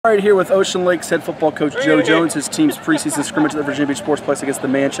Right here with Ocean Lake's head football coach Joe Jones. His team's preseason scrimmage at the Virginia Beach Sportsplex against the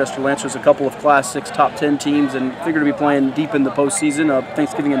Manchester Lancers, a couple of Class 6 top 10 teams, and figured to be playing deep in the postseason,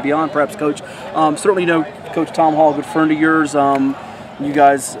 Thanksgiving and beyond, perhaps, Coach. Certainly, you know Coach Tom Hall, a good friend of yours. You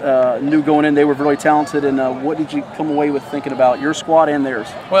guys knew going in they were really talented, and what did you come away with thinking about your squad and theirs?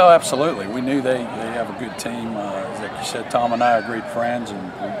 Well, absolutely. We knew they have a good team. Like you said, Tom and I are great friends, and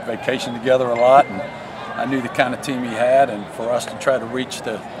we vacation together a lot. And I knew the kind of team he had, and for us to try to reach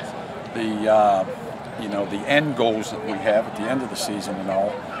the end goals that we have at the end of the season and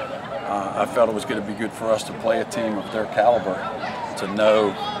all, I felt it was going to be good for us to play a team of their caliber, to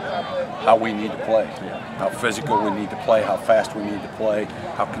know how we need to play, how physical we need to play, how fast we need to play,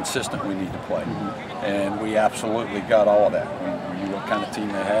 how consistent we need to play. And we absolutely got all of that. We knew what kind of team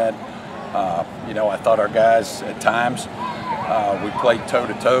they had. I thought our guys at times, we played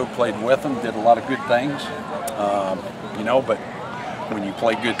toe-to-toe, played with them, did a lot of good things, but when you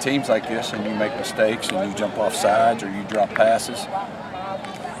play good teams like this and you make mistakes and you jump off sides or you drop passes,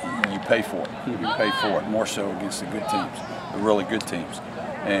 you pay for it. You pay for it, more so against the good teams, the really good teams.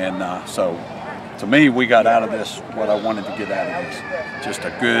 And so, to me, we got out of this what I wanted to get out of this. Just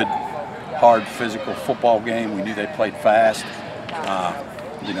a good, hard, physical football game. We knew they played fast.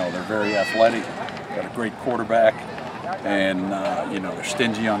 They're very athletic, got a great quarterback, and they're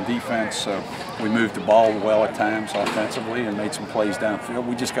stingy on defense, so we moved the ball well at times offensively and made some plays downfield.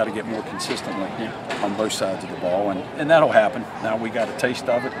 We just got to get more consistently on both sides of the ball, and that'll happen. Now we got a taste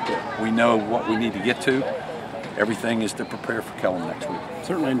of it. We know what we need to get to. Everything is to prepare for Kellam next week.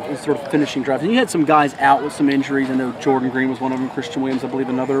 Certainly, and sort of finishing drives. And you had some guys out with some injuries. I know Jordan Green was one of them. Christian Williams, I believe,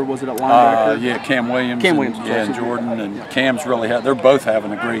 another. Was it at linebacker? Cam Williams. And Jordan and Cam's really they're both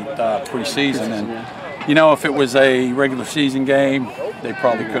having a great preseason. And if it was a regular season game, they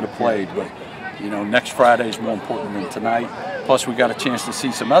probably could have played. But next Friday is more important than tonight. Plus, we got a chance to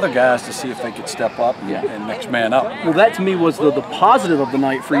see some other guys to see if they could step up and next man up. Well, that to me was the positive of the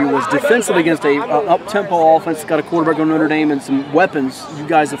night for you, was defensively against a up-tempo offense, got a quarterback on Notre Dame and some weapons. You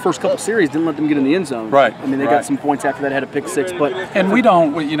guys, the first couple series, didn't let them get in the end zone. Right. I mean, they got some points after that, had a pick six. And we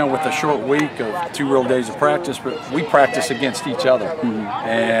don't, with a short week of 2 real days of practice, but we practice against each other.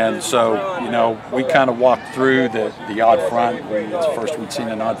 And so, we kind of walked through the odd front. It's the first we'd seen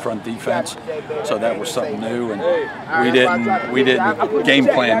an odd front defense, so that was something new. And we didn't game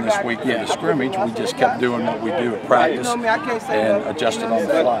plan this week for the scrimmage. We just kept doing what we do at practice and adjusted on the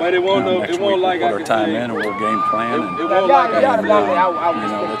fly. Next week we'll put our time in and we'll game plan. And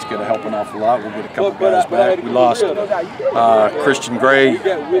that's going to help an awful lot. We'll get a couple guys back. We lost Christian Gray,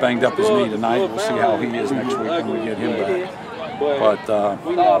 banged up his knee tonight. We'll see how he is next week when we get him back. But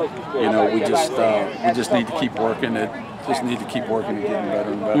we just need to keep working it. Just need to keep working and getting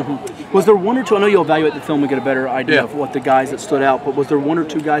better and better. Was there one or two, I know you'll evaluate the film and get a better idea of what the guys that stood out, but was there one or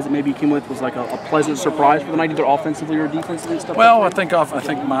two guys that maybe you came with was like a pleasant surprise for the night, either offensively or defensively and stuff? Well, I think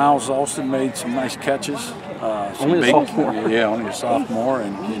Miles Alston made some nice catches. Only a sophomore. Yeah, only a sophomore,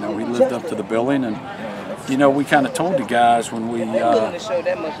 and he lived up to the billing. And we kind of told the guys when when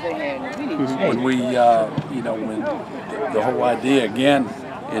the whole idea again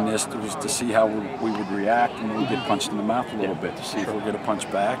in this was to see how we would react and we get punched in the mouth a little bit to see if we're going to punch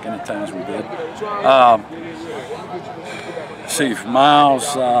back, and at times we did. See, Miles,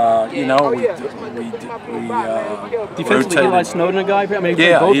 defensively, Eli Snowden, a guy. I mean,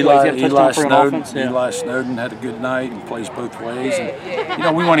 Eli Snowden had a good night and plays both ways.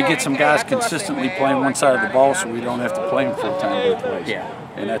 And we want to get some guys consistently playing one side of the ball so we don't have to play them full time both ways.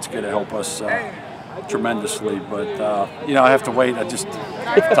 And that's going to help us tremendously, but I have to wait. I just,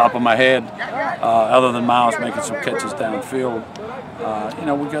 at the top of my head, other than Miles making some catches downfield,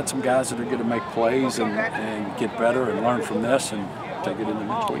 we got some guys that are going to make plays and get better and learn from this and take it into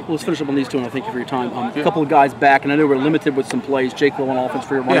next week. Well, let's finish up on these two, and I thank you for your time. A couple of guys back, and I know we're limited with some plays. Jake Will on offense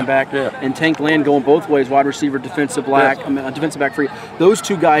for your running back, and Tank Land going both ways, wide receiver, defensive back for you. Those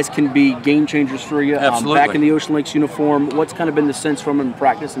two guys can be game changers for you. Absolutely. Back in the Ocean Lakes uniform, what's kind of been the sense from them in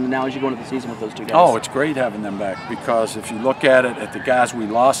practice, and now as you go into the season with those two guys? Oh, it's great having them back, because if you look at the guys we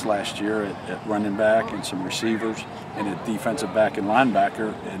lost last year at running back and some receivers and a defensive back and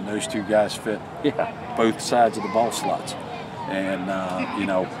linebacker, and those two guys fit both sides of the ball slots. And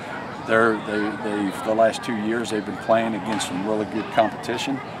the last 2 years they've been playing against some really good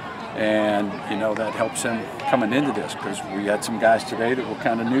competition, and that helps them coming into this, because we had some guys today that were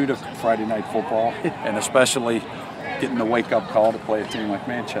kind of new to Friday night football, and especially getting the wake-up call to play a team like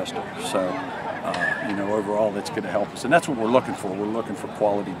Manchester. So overall that's going to help us, and that's what we're looking for. We're looking for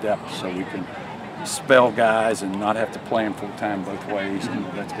quality depth so we can spell guys and not have to play them full time both ways, and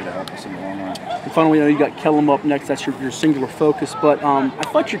that's going to help us in the long run. And finally, you got Kellam up next. That's your singular focus. But I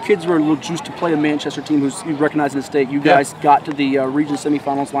thought your kids were a little juiced to play a Manchester team who's recognized in the state. You guys got to the region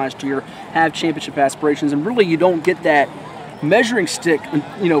semifinals last year, have championship aspirations, and really you don't get that measuring stick,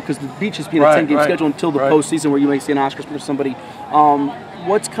 because the Beach is being a 10-game schedule until the postseason where you may see an Oscar for somebody.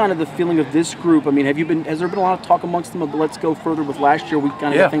 What's kind of the feeling of this group? I mean, has there been a lot of talk amongst them of let's go further with last year? We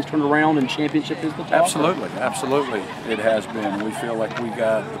kind of got things turned around and championship is the talk? Absolutely. It has been. We feel like we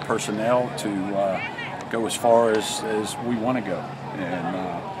got the personnel to go as far as we want to go.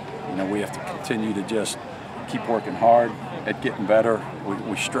 And, we have to continue to just keep working hard at getting better.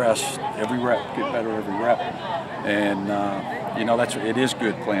 We stress every rep, get better every rep. And, it is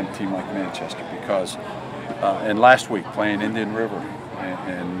good playing a team like Manchester because, and last week playing Indian River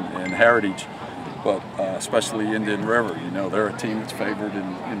and Heritage, but especially Indian River, they're a team that's favored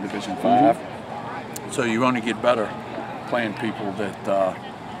in Division 5. So you only get better playing people that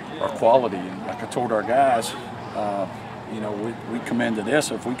are quality. And like I told our guys, we come into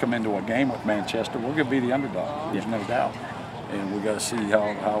this. If we come into a game with Manchester, we're going to be the underdog. There's no doubt. And we got to see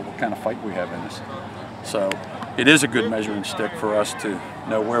what kind of fight we have in us. So it is a good measuring stick for us to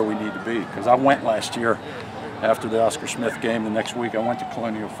know where we need to be. Because I went last year after the Oscar Smith game. The next week I went to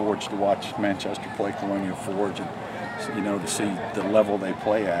Colonial Forge to watch Manchester play Colonial Forge, and to see the level they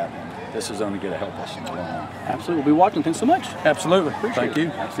play at. And this is only going to help us in the long run. Absolutely. We'll be watching. Thanks so much. Absolutely. Appreciate Thank you.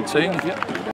 Absolutely. Good seeing you. Yep.